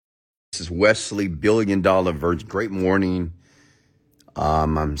This is Wesley, Billion Dollar Virgin. Great morning.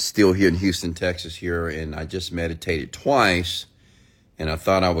 I'm still here in Houston, Texas here, and I just meditated twice, and I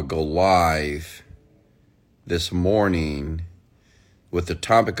thought I would go live this morning with the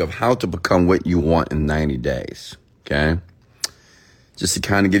topic of how to become what you want in 90 days, okay? Just to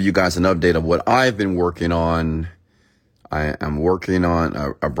kind of give you guys an update of what I've been working on. I'm working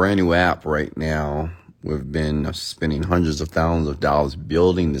on a brand new app right now. We've been spending hundreds of thousands of dollars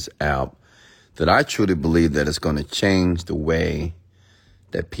building this app that I truly believe that it's going to change the way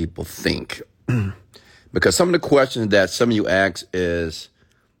that people think. Because some of the questions that some of you ask is,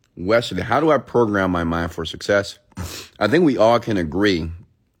 Wesley, how do I program my mind for success? I think we all can agree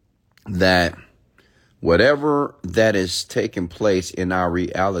that whatever that is taking place in our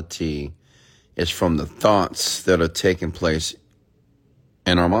reality is from the thoughts that are taking place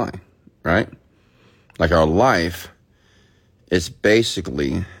in our mind, right? Like our life is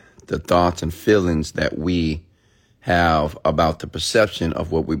basically the thoughts and feelings that we have about the perception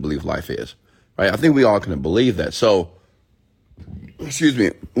of what we believe life is, right? I think we all can believe that. So,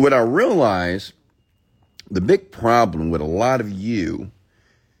 what I realize, the big problem with a lot of you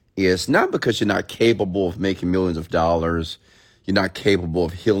is not because you're not capable of making millions of dollars, you're not capable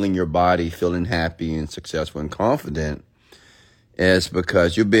of healing your body, feeling happy and successful and confident, is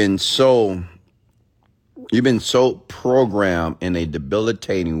because you've been so programmed in a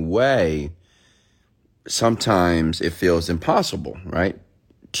debilitating way. Sometimes it feels impossible, right?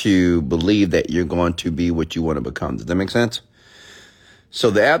 To believe that you're going to be what you want to become. Does that make sense? So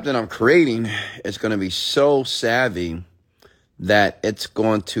the app that I'm creating is going to be so savvy that it's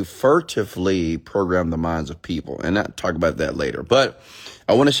going to furtively program the minds of people. And I'll talk about that later. But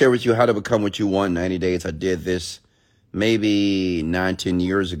I want to share with you how to become what you want in 90 days. I did this maybe 10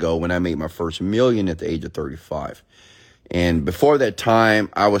 years ago when I made my first million at the age of 35. And before that time,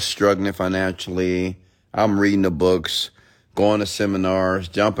 I was struggling financially. I'm reading the books, going to seminars,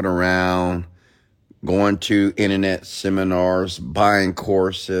 jumping around, going to internet seminars, buying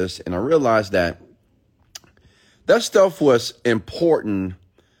courses. And I realized that stuff was important,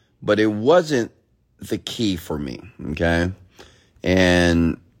 but it wasn't the key for me, okay?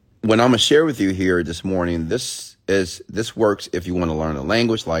 And what I'm going to share with you here this morning, this works if you want to learn a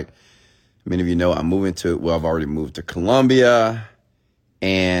language. Like many of you know, I've already moved to Colombia,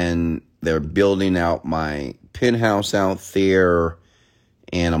 and they're building out my penthouse out there,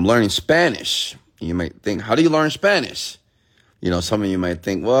 and I'm learning Spanish. You might think, how do you learn Spanish? Some of you might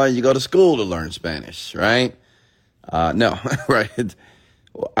think, well, you go to school to learn Spanish, right? No, right?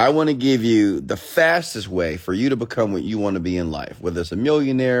 I want to give you the fastest way for you to become what you want to be in life, whether it's a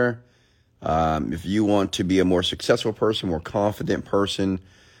millionaire, if you want to be a more successful person, more confident person,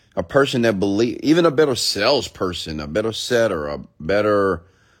 a person that even a better salesperson, a better setter, a better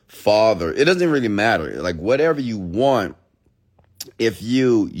father. It doesn't really matter. Like whatever you want, if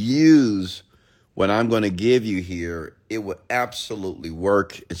you use what I'm going to give you here, it will absolutely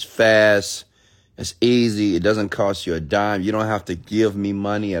work. It's fast. It's easy. It doesn't cost you a dime. You don't have to give me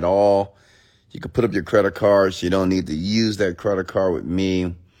money at all. You can put up your credit cards. You don't need to use that credit card with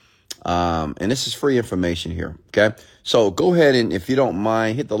me. And this is free information here. Okay. So go ahead and, if you don't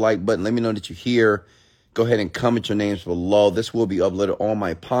mind, hit the like button. Let me know that you're here. Go ahead and comment your names below. This will be uploaded on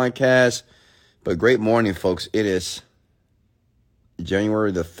my podcast. But great morning, folks. It is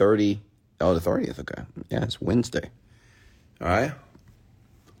January the 30th. Oh, the 30th. Okay. Yeah, it's Wednesday. All right.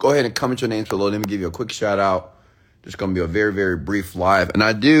 Go ahead and comment your names below. Let me give you a quick shout out. There's going to be a very, very brief live. And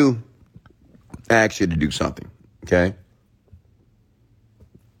I do ask you to do something. Okay.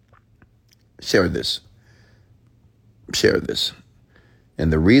 Share this.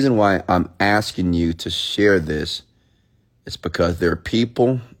 And the reason why I'm asking you to share this is because there are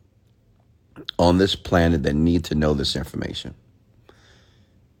people on this planet that need to know this information.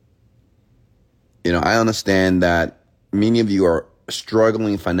 I understand that many of you are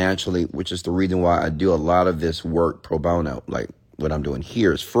struggling financially, which is the reason why I do a lot of this work pro bono. Like what I'm doing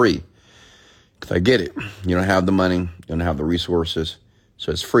here is free because I get it. You don't have the money, you don't have the resources,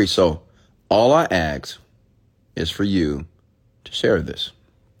 so it's free. So all I ask is for you to share this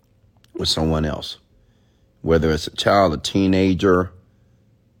with someone else, whether it's a child, a teenager,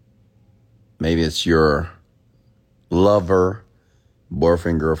 maybe it's your lover,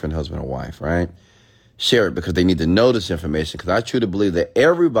 boyfriend, girlfriend, husband, or wife, right? Share it because they need to know this information, because I truly believe that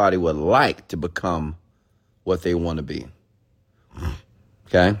everybody would like to become what they want to be.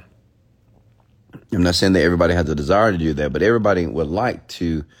 Okay? I'm not saying that everybody has a desire to do that, but everybody would like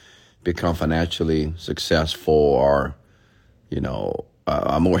to become financially successful, or,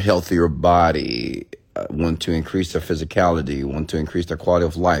 a more healthier body, want to increase their physicality, want to increase their quality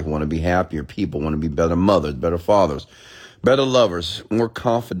of life, want to be happier people, want to be better mothers, better fathers, better lovers, more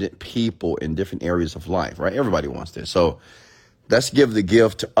confident people in different areas of life, right? Everybody wants this. So let's give the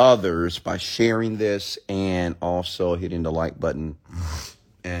gift to others by sharing this and also hitting the like button.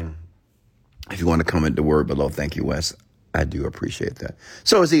 And if you want to comment the word below, thank you, Wes. I do appreciate that.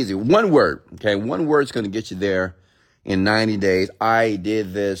 So it's easy. One word, okay? One word's going to get you there in 90 days. I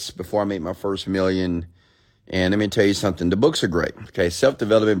did this before I made my first million. And let me tell you something. The books are great, okay?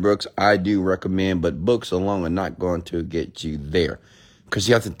 Self-development books, I do recommend, but books alone are not going to get you there because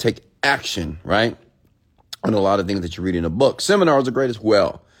you have to take action, right? On a lot of things that you read in a book. Seminars are great as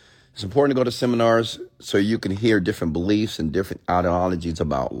well. It's important to go to seminars so you can hear different beliefs and different ideologies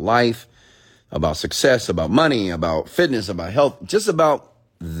about life, about success, about money, about fitness, about health, just about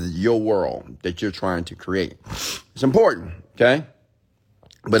your world that you're trying to create. It's important, okay?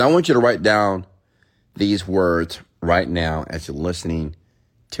 But I want you to write down these words right now as you're listening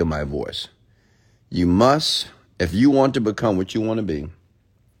to my voice. You must, if you want to become what you want to be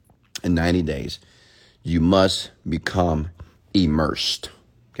in 90 days, you must become immersed.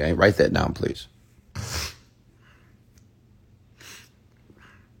 Okay, write that down, please.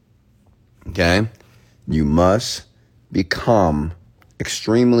 Okay, you must become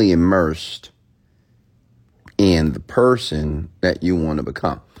extremely immersed in the person that you want to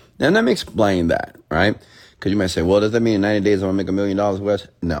become. Now, let me explain that, right? Because you might say, well, does that mean in 90 days I'm going to make $1 million, Wes?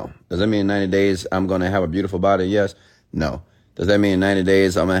 No. Does that mean in 90 days I'm going to have a beautiful body? Yes. No. Does that mean in 90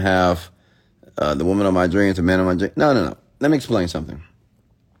 days I'm going to have the woman of my dreams, the man of my dreams? No. Let me explain something.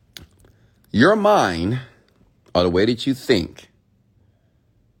 Your mind, or the way that you think,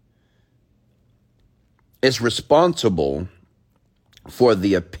 is responsible for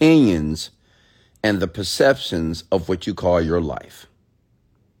the opinions and the perceptions of what you call your life.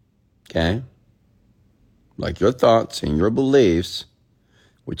 Okay? Like your thoughts and your beliefs,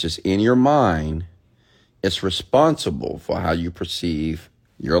 which is in your mind, is responsible for how you perceive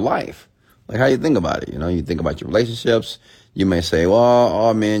your life. Like how you think about it. You know, you think about your relationships. You may say, well,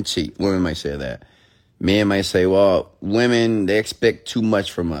 all men cheat. Women might say that. Men might say, well, women, they expect too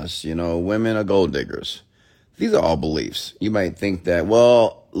much from us. You know, women are gold diggers. These are all beliefs. You might think that,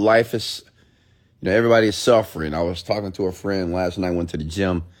 well, life is, everybody is suffering. I was talking to a friend last night, went to the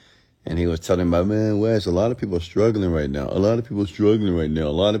gym, and he was telling me, man, Wes, a lot of people are struggling right now. A lot of people are struggling right now. A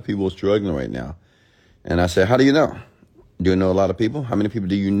lot of people are struggling right now. And I said, how do you know? Do you know a lot of people? How many people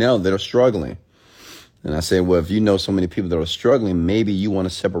do you know that are struggling? And I said, well, if you know so many people that are struggling, maybe you want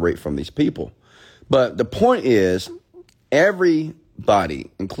to separate from these people. But the point is, everybody,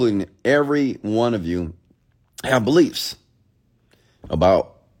 including every one of you, have beliefs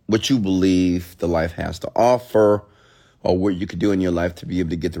about what you believe the life has to offer or what you could do in your life to be able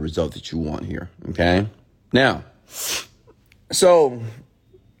to get the result that you want here. Okay? Now, so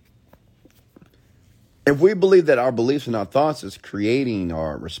if we believe that our beliefs and our thoughts is creating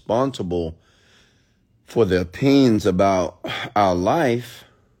or responsible for the opinions about our life,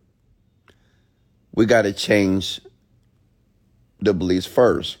 we got to change the beliefs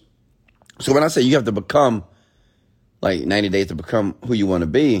first. So when I say you have to become, like 90 days to become who you want to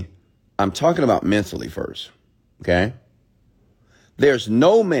be, I'm talking about mentally first, okay? There's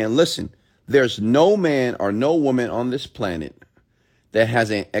no man or no woman on this planet that has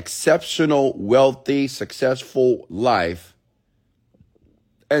an exceptional, wealthy, successful life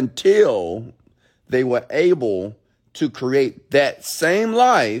until they were able to create that same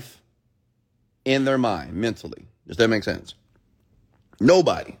life in their mind, mentally. Does that make sense?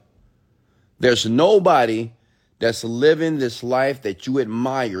 Nobody. There's nobody that's living this life that you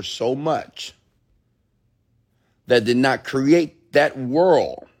admire so much that did not create that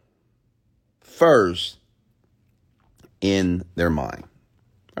world first in their mind.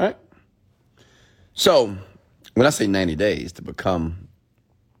 All right? So when I say 90 days to become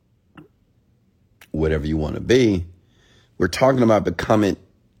whatever you want to be, we're talking about becoming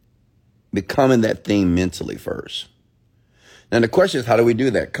that thing mentally first. Now the question is, how do we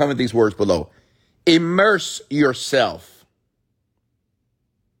do that? Comment these words below. Immerse yourself.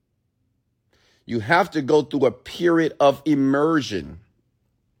 You have to go through a period of immersion.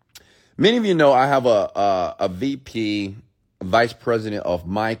 Many of you know I have a VP, vice president of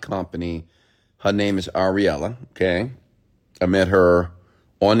my company. Her name is Ariella, okay? I met her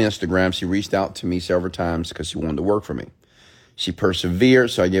on Instagram. She reached out to me several times because she wanted to work for me. She persevered,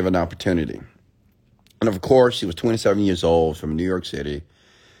 so I gave her an opportunity. And of course, she was 27 years old from New York City.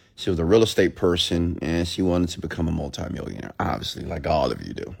 She was a real estate person, and she wanted to become a multimillionaire, obviously, like all of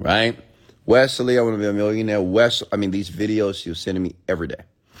you do, right? Wesley, I want to be a millionaire. These videos she was sending me every day.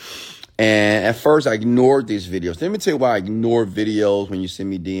 And at first, I ignored these videos. Let me tell you why I ignore videos when you send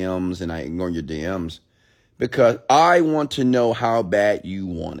me DMs and I ignore your DMs. Because I want to know how bad you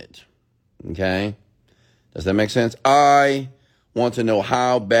want it. Okay? Does that make sense? I want to know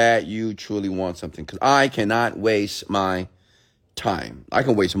how bad you truly want something. Because I cannot waste my time. I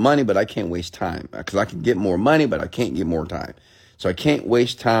can waste money, but I can't waste time. Because I can get more money, but I can't get more time. So I can't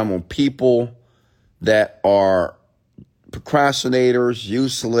waste time on people that are procrastinators,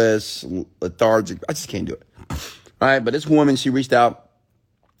 useless, lethargic. I just can't do it. All right, but this woman, she reached out,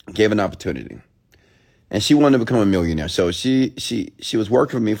 gave an opportunity, and she wanted to become a millionaire. So she was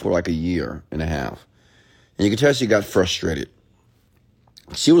working with me for like a year and a half, and you can tell she got frustrated.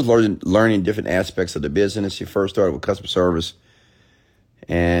 She was learning different aspects of the business. She first started with customer service,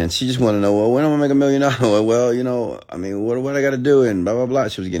 and she just wanted to know, well, when am I make $1 million? Well, you know, I mean, what I got to do, and blah blah blah.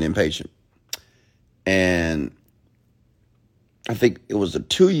 She was getting impatient, and I think it was a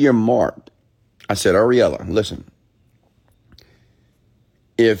 2-year mark. I said, Ariella, listen,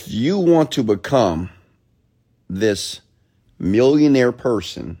 if you want to become this millionaire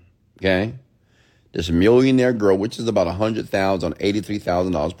person, okay, this millionaire girl, which is about $100,000,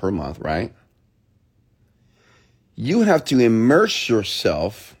 $83,000 per month, right? You have to immerse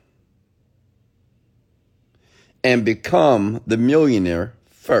yourself and become the millionaire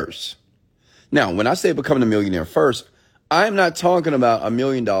first. Now, when I say become the millionaire first, I'm not talking about $1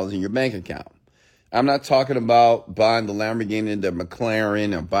 million in your bank account. I'm not talking about buying the Lamborghini, the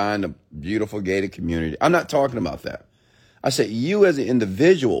McLaren, or buying the beautiful gated community. I'm not talking about that. I said you as an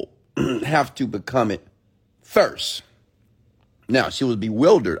individual have to become it first. Now, she was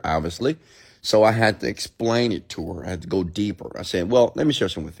bewildered, obviously, so I had to explain it to her. I had to go deeper. I said, well, let me share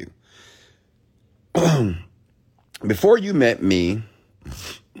something with you. Before you met me,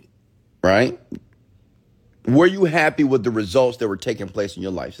 right? Were you happy with the results that were taking place in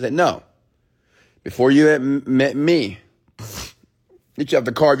your life? She said, no. Before you had met me, did you have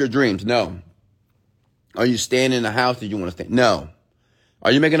the car of your dreams? No. Are you staying in the house that you want to stay? No.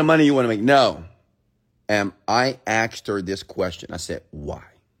 Are you making the money you want to make? No. And I asked her this question. I said, why?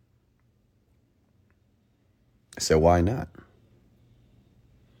 I said, why not?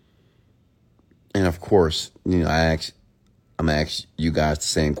 And of course, you know, I'm going to ask you guys the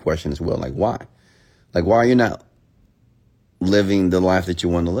same question as well. Like, why? Like, why are you not living the life that you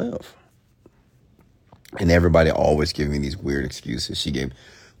want to live? And everybody always giving me these weird excuses. She gave,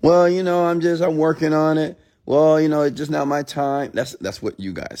 well, you know, I'm working on it. Well, you know, it's just not my time. That's what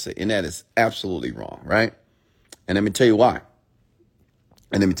you guys say. And that is absolutely wrong, right? And let me tell you why.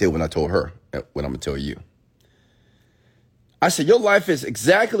 And let me tell you what I told her, what I'm going to tell you. I said, your life is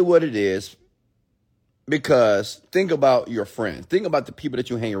exactly what it is because think about your friends. Think about the people that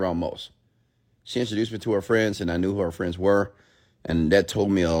you hang around most. She introduced me to her friends, and I knew who her friends were, and that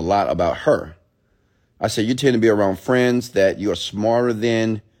told me a lot about her. I said, you tend to be around friends that you are smarter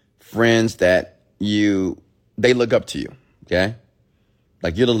than, friends that they look up to you, okay?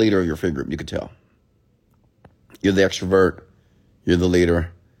 Like you're the leader of your friend group, you could tell. You're the extrovert, you're the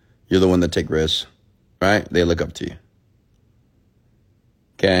leader, you're the one that take risks, right? They look up to you.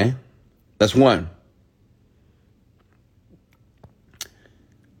 Okay? That's one.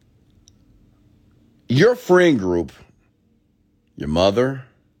 Your friend group, your mother,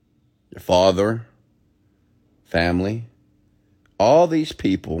 your father, family, all these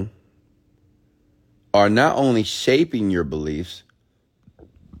people are not only shaping your beliefs,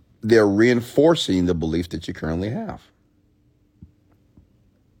 they're reinforcing the beliefs that you currently have.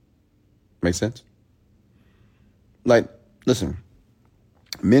 Make sense? Like, listen,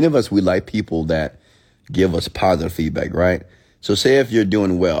 many of us, we like people that give us positive feedback, right? So say if you're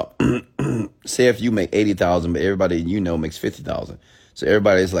doing well, say if you make 80,000, but everybody you know makes 50,000. So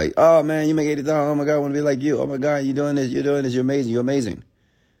everybody's like, oh man, you make 80,000. Oh my God, I want to be like you. Oh my God, you're doing this, you're amazing, you're amazing.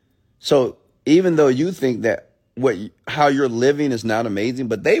 So even though you think that how you're living is not amazing,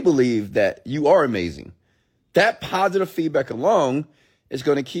 but they believe that you are amazing, that positive feedback alone is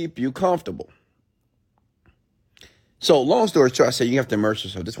going to keep you comfortable. So long story short, I say you have to immerse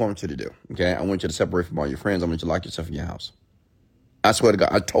yourself. This is what I want you to do. Okay. I want you to separate from all your friends. I want you to lock yourself in your house. I swear to God,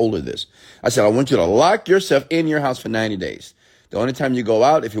 I told her this. I said, I want you to lock yourself in your house for 90 days. The only time you go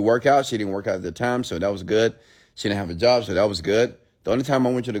out, if you work out, she didn't work out at the time, so that was good. She didn't have a job, so that was good. The only time I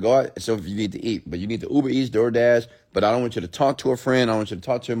want you to go out is if you need to eat. But you need to Uber Eats, DoorDash. But I don't want you to talk to a friend. I don't want you to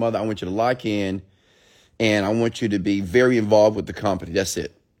talk to your mother. I want you to lock in. And I want you to be very involved with the company. That's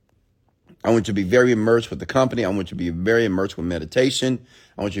it. I want you to be very immersed with the company. I want you to be very immersed with meditation.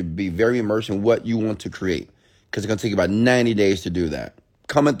 I want you to be very immersed in what you want to create. Because it's going to take you about 90 days to do that.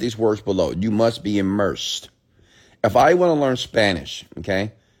 Comment these words below. You must be immersed. If I want to learn Spanish,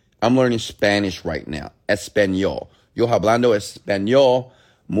 okay, I'm learning Spanish right now. Español. Yo hablando español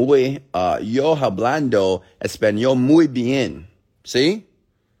yo hablando español muy bien. See?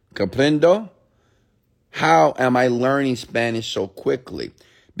 Comprendo? How am I learning Spanish so quickly?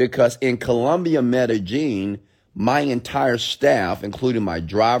 Because in Colombia, Medellin, my entire staff, including my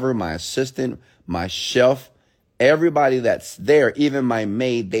driver, my assistant, my chef, everybody that's there, even my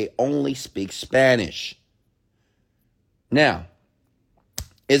maid, they only speak Spanish. Now,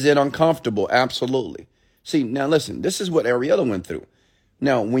 is it uncomfortable? Absolutely. See, now listen, this is what Ariella went through.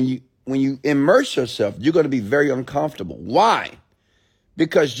 Now, when you immerse yourself, you're going to be very uncomfortable. Why?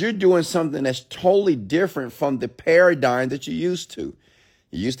 Because you're doing something that's totally different from the paradigm that you're used to.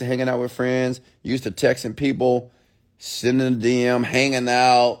 You're used to hanging out with friends, you're used to texting people, sitting in the DM, hanging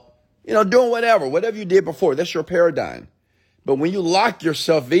out, doing whatever you did before. That's your paradigm. But when you lock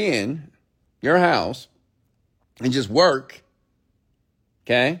yourself in your house and just work,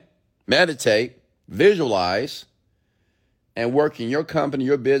 okay, meditate, visualize, and work in your company,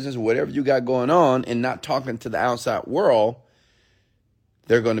 your business, whatever you got going on, and not talking to the outside world,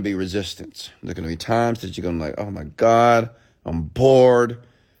 there are going to be resistance. There are going to be times that you're going to be like, oh my God, I'm bored.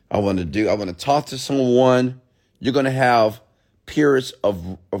 I want to talk to someone. You're going to have periods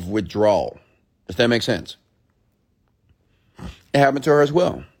of withdrawal. Does that make sense? It happened to her as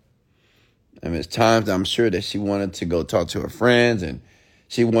well. I mean, it's times I'm sure that she wanted to go talk to her friends and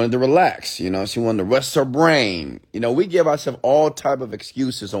she wanted to relax. She wanted to rest her brain. We give ourselves all type of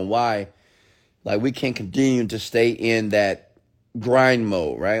excuses on why, like, we can't continue to stay in that grind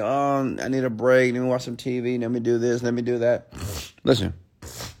mode, right? Oh, I need a break. Let me watch some TV. Let me do this. Let me do that. Listen,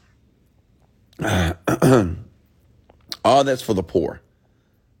 all that's for the poor.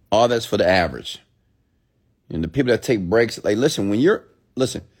 All that's for the average. And the people that take breaks, like, when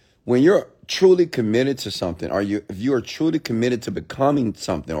you're truly committed to something, if you are truly committed to becoming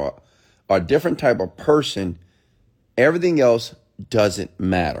something or a different type of person, everything else doesn't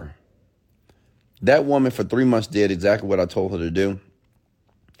matter. That woman for 3 months did exactly what I told her to do.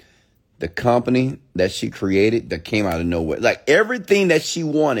 The company that she created that came out of nowhere, like everything that she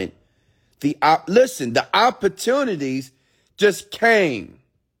wanted, the opportunities just came.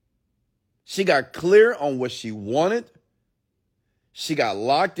 She got clear on what she wanted. She got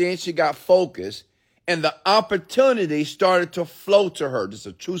locked in. She got focused. And the opportunity started to flow to her. This is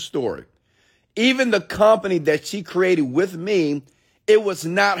a true story. Even the company that she created with me, it was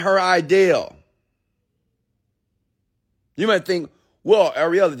not her ideal. You might think, well,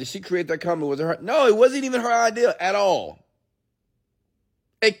 Ariella, did she create that company? Was it her? No, it wasn't even her idea at all.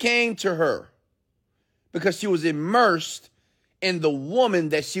 It came to her because she was immersed in the woman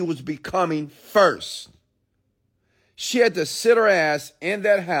that she was becoming first. She had to sit her ass in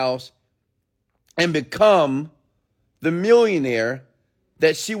that house and become the millionaire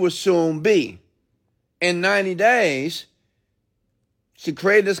that she would soon be. In 90 days, she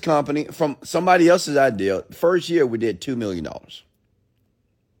created this company from somebody else's idea. First year, we did $2 million.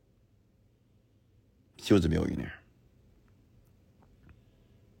 She was a millionaire.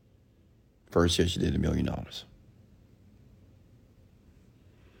 First year, she did $1 million.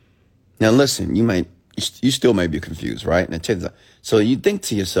 Now, listen, you still may be confused, right? So you think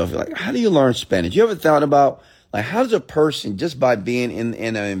to yourself, like, how do you learn Spanish? You ever thought about, like, how does a person, just by being in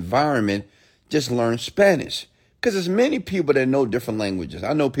an environment, just learn Spanish? Because there's many people that know different languages.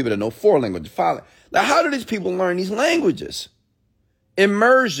 I know people that know 4 languages, 5. Now, how do these people learn these languages?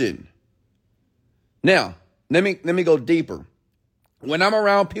 Immersion. Now, let me go deeper. When I'm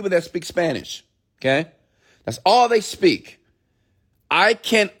around people that speak Spanish, okay, that's all they speak. I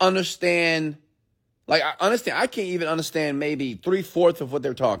can't understand. I can't even understand maybe 3/4 of what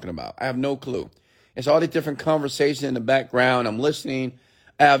they're talking about. I have no clue. It's all these different conversations in the background. I'm listening.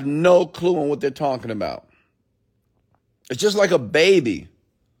 I have no clue on what they're talking about. It's just like a baby,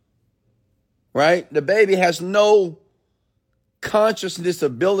 right? The baby has no consciousness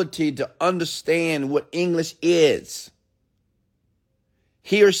ability to understand what English is.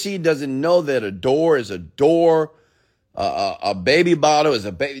 He or she doesn't know that a door is a door, a baby bottle is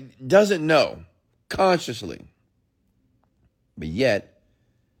a baby. Doesn't know consciously. But yet,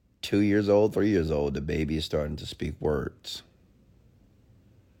 2 years old, 3 years old, the baby is starting to speak words.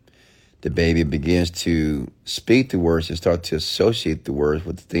 The baby begins to speak the words and start to associate the words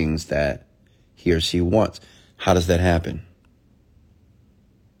with the things that he or she wants. How does that happen?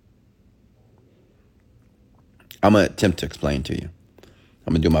 I'm going to attempt to explain to you.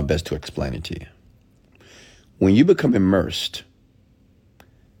 I'm going to do my best to explain it to you. When you become immersed,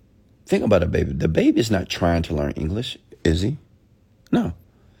 think about a baby. The baby is not trying to learn English, is he? No.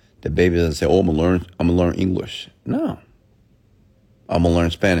 The baby doesn't say, oh, I'm going to learn English. No. I'm going to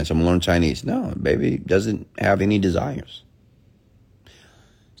learn Spanish. I'm going to learn Chinese. No, baby doesn't have any desires.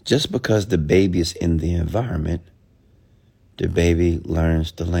 Just because the baby is in the environment, the baby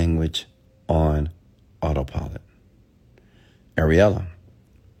learns the language on autopilot. Ariella,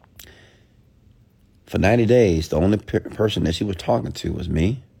 for 90 days, the only person that she was talking to was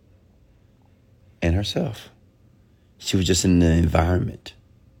me and herself. She was just in the environment.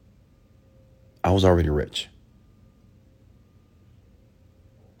 I was already rich.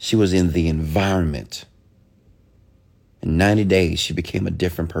 She was in the environment. In 90 days, she became a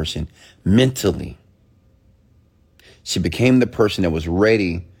different person mentally. She became the person that was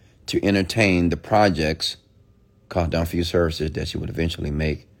ready to entertain the projects called Down For You services that she would eventually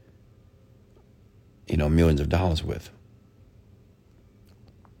make, millions of dollars with.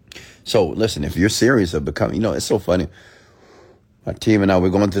 So listen, if you're serious of becoming, it's so funny. My team and I, we're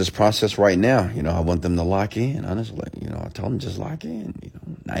going through this process right now. I want them to lock in. Honestly, I told them just lock in,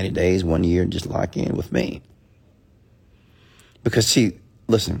 90 days, 1 year, just lock in with me. Because see,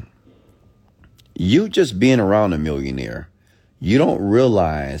 listen, you just being around a millionaire, you don't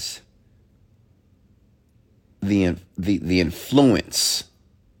realize the influence.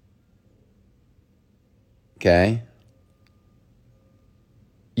 Okay?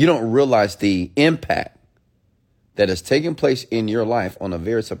 You don't realize the impact that is taking place in your life on a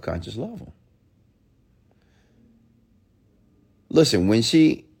very subconscious level. Listen, when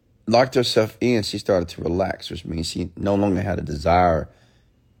she locked herself in, she started to relax, which means she no longer had a desire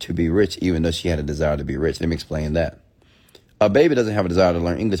to be rich, even though she had a desire to be rich. Let me explain that. A baby doesn't have a desire to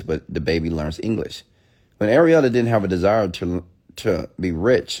learn English, but the baby learns English. When Ariella didn't have a desire to be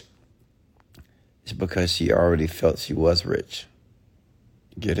rich, it's because she already felt she was rich.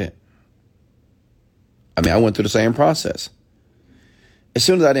 Get it? I went through the same process. As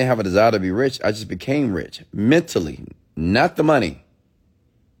soon as I didn't have a desire to be rich, I just became rich mentally, not the money.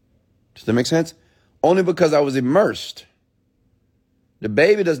 Does that make sense? Only because I was immersed. The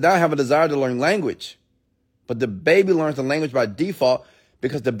baby does not have a desire to learn language, but the baby learns the language by default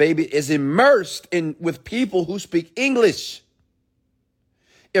because the baby is immersed with people who speak English.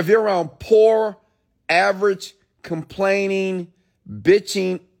 If you're around poor, average, complaining,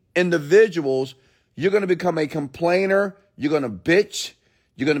 bitching individuals, you're going to become a complainer. You're going to bitch.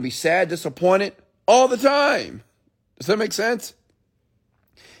 You're going to be sad, disappointed all the time. Does that make sense?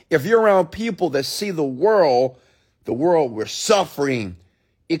 If you're around people that see the world we're suffering,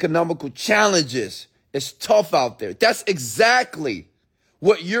 economical challenges, it's tough out there. That's exactly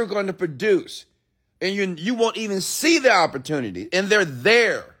what you're going to produce. And you won't even see the opportunity, and they're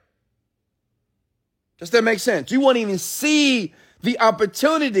there. Does that make sense? You won't even see the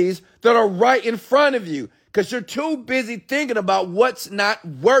opportunities that are right in front of you because you're too busy thinking about what's not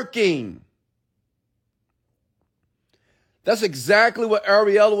working. That's exactly what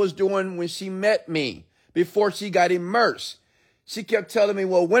Ariella was doing when she met me before she got immersed. She kept telling me,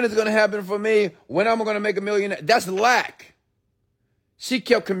 well, when is it going to happen for me? When am I going to make $1 million? That's lack. She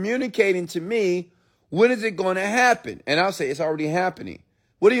kept communicating to me, when is it going to happen? And I'll say, it's already happening.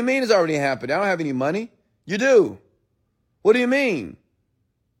 What do you mean it's already happening? I don't have any money. You do. What do you mean?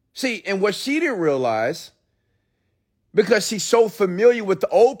 See, and what she didn't realize, because she's so familiar with the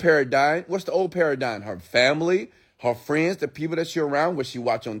old paradigm, what's the old paradigm? Her family, her friends, the people that she's around, what she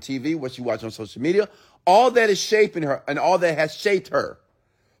watch on TV, what she watch on social media, all that is shaping her and all that has shaped her.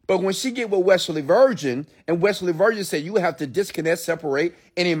 But when she get with Wesley Virgin, and Wesley Virgin said you have to disconnect, separate,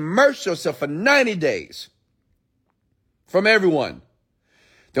 and immerse yourself for 90 days from everyone.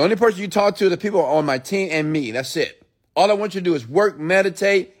 The only person you talk to are the people on my team and me. That's it. All I want you to do is work,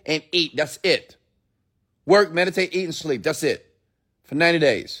 meditate, and eat. That's it. Work, meditate, eat, and sleep. That's it. For 90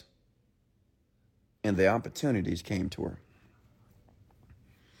 days. And the opportunities came to her.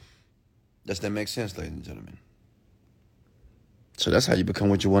 Does that make sense, ladies and gentlemen? So that's how you become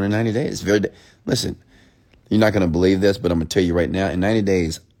what you want in 90 days. Listen, you're not going to believe this, but I'm going to tell you right now, in 90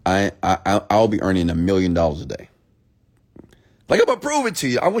 days, I'll be earning $1 million a day. Like, I'm going to prove it to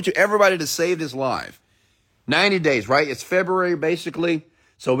you. I want everybody to save this live. 90 days, right? It's February, basically.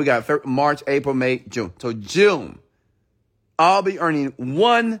 So we got March, April, May, June. So June, I'll be earning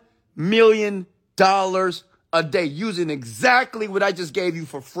 $1 million a day using exactly what I just gave you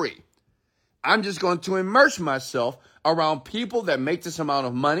for free. I'm just going to immerse myself around people that make this amount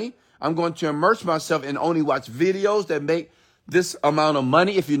of money. I'm going to immerse myself and only watch videos that make this amount of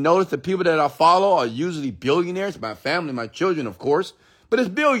money. If you notice, the people that I follow are usually billionaires, my family, my children, of course, but it's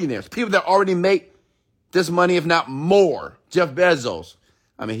billionaires, people that already make this money, if not more. Jeff Bezos,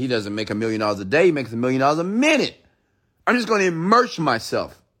 he doesn't make $1 million a day. He makes $1 million a minute. I'm just going to immerse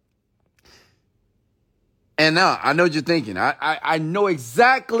myself. And now I know what you're thinking. I know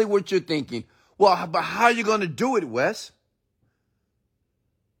exactly what you're thinking. Well, but how are you going to do it, Wes?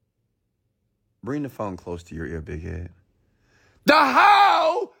 Bring the phone close to your ear, big head. The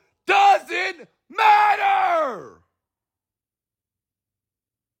how doesn't matter.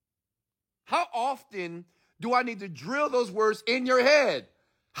 How often do I need to drill those words in your head?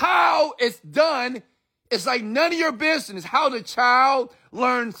 How it's done, it's like none of your business. How the child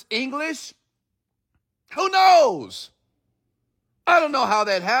learns English, who knows? I don't know how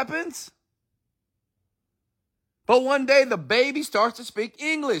that happens. But one day the baby starts to speak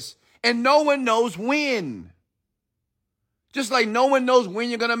English and no one knows when. Just like no one knows when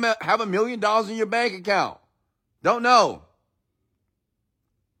you're going to have $1 million in your bank account. Don't know.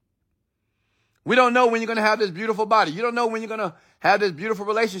 We don't know when you're going to have this beautiful body. You don't know when you're going to have this beautiful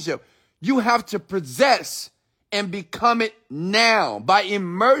relationship. You have to possess and become it now by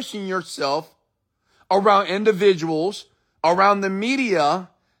immersing yourself around individuals, around the media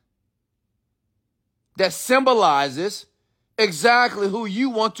that symbolizes exactly who you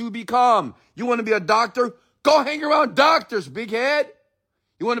want to become. You want to be a doctor? Go hang around doctors, big head.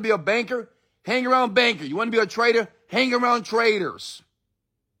 You want to be a banker? Hang around bankers. You want to be a trader? Hang around traders.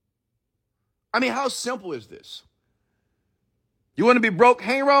 I mean, how simple is this? You want to be broke?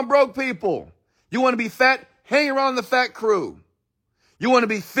 Hang around broke people. You want to be fat? Hang around the fat crew. You want to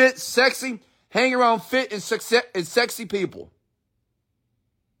be fit, sexy? Hang around fit and sexy people.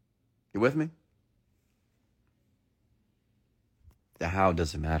 You with me? The how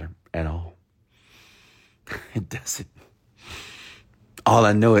doesn't matter at all. It doesn't. All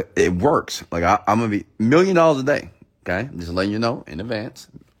I know, it works. Like I'm going to be $1 million a day. Okay. I'm just letting you know in advance.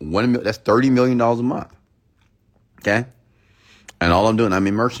 That's $30 million a month. Okay. And all I'm doing, I'm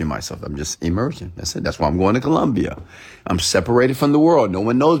immersing myself. I'm just immersing. That's it. That's why I'm going to Colombia. I'm separated from the world. No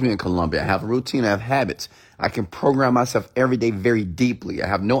one knows me in Colombia. I have a routine. I have habits. I can program myself every day very deeply. I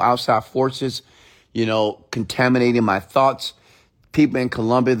have no outside forces, contaminating my thoughts. People in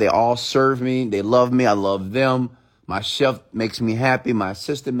Colombia, they all serve me. They love me. I love them. My chef makes me happy. My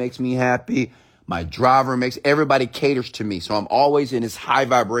assistant makes me happy. My driver everybody caters to me. So I'm always in this high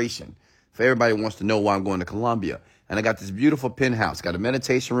vibration. If everybody wants to know why I'm going to Colombia. And I got this beautiful penthouse, got a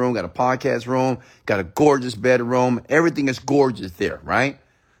meditation room, got a podcast room, got a gorgeous bedroom. Everything is gorgeous there, right?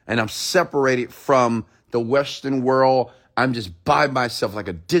 And I'm separated from the Western world. I'm just by myself like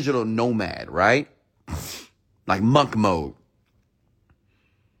a digital nomad, right? Like monk mode.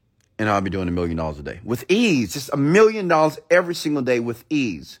 And I'll be doing $1 million a day with ease, just $1 million every single day with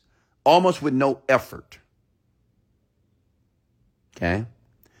ease, almost with no effort. Okay.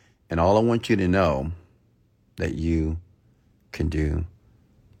 And all I want you to know that you can do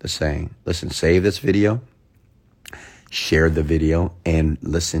the same. Listen, save this video, share the video, and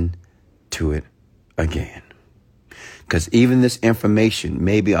listen to it again. Because even this information,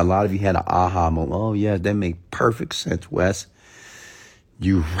 maybe a lot of you had an aha moment. Oh, yeah, that makes perfect sense, Wes.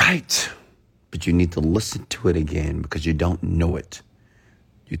 You're right. But you need to listen to it again because you don't know it.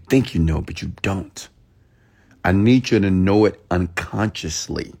 You think you know, but you don't. I need you to know it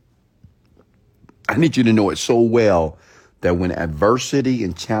unconsciously. I need you to know it so well that when adversity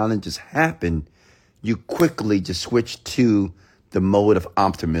and challenges happen, you quickly just switch to the mode of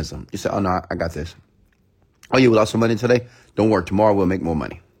optimism. You say, oh, no, I got this. Oh, you lost some money today? Don't worry. Tomorrow we'll make more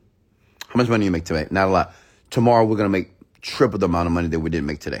money. How much money you make today? Not a lot. Tomorrow we're going to make triple the amount of money that we didn't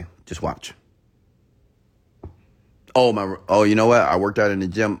make today. Just watch. Oh, you know what? I worked out in the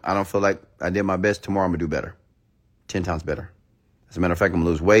gym. I don't feel like I did my best. Tomorrow I'm going to do better. 10 times better. As a matter of fact, I'm going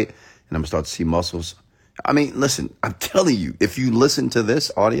to lose weight. And I'm going to start to see muscles. I mean, listen, I'm telling you, if you listen to this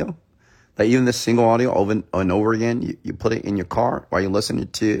audio, like even this single audio over and over again, you put it in your car while you're listening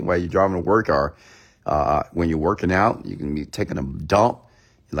to it, while you're driving to work or when you're working out, you can be taking a dump.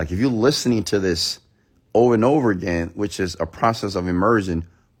 Like if you're listening to this over and over again, which is a process of immersion,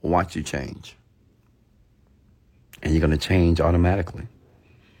 watch you change. And you're going to change automatically.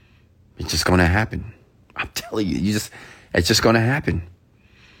 It's just going to happen. I'm telling you, it's just going to happen.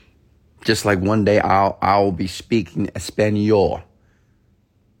 Just like one day I'll be speaking Espanol.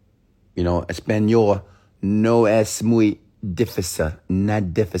 Espanol no es muy difícil, nada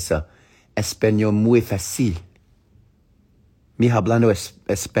difícil. Espanol muy fácil. Mi hablando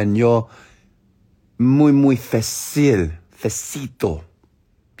español muy, muy fácil. Facito.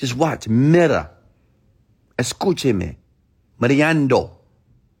 Just watch. Mira. Escúcheme. Mariando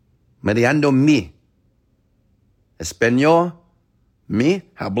mi. Español. Mi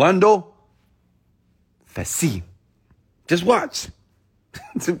hablando fácil. Just watch.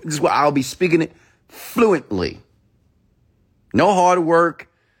 Just I'll be speaking it fluently. No hard work,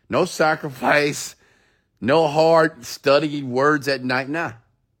 no sacrifice, No hard study words at night. Nah,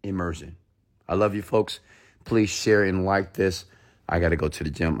 immersion. I love you, folks. Please share and like this. I got to go to the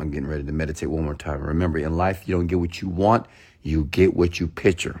gym. I'm getting ready to meditate one more time. Remember, in life, you don't get what you want. You get what you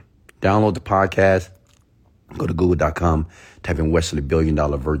picture. Download the podcast. Go to google.com, type in Wesley Billion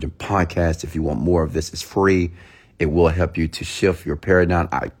Dollar Virgin Podcast. If you want more of this, it's free. It will help you to shift your paradigm.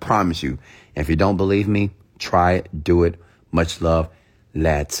 I promise you. And if you don't believe me, try it, do it. Much love.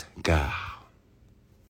 Let's go.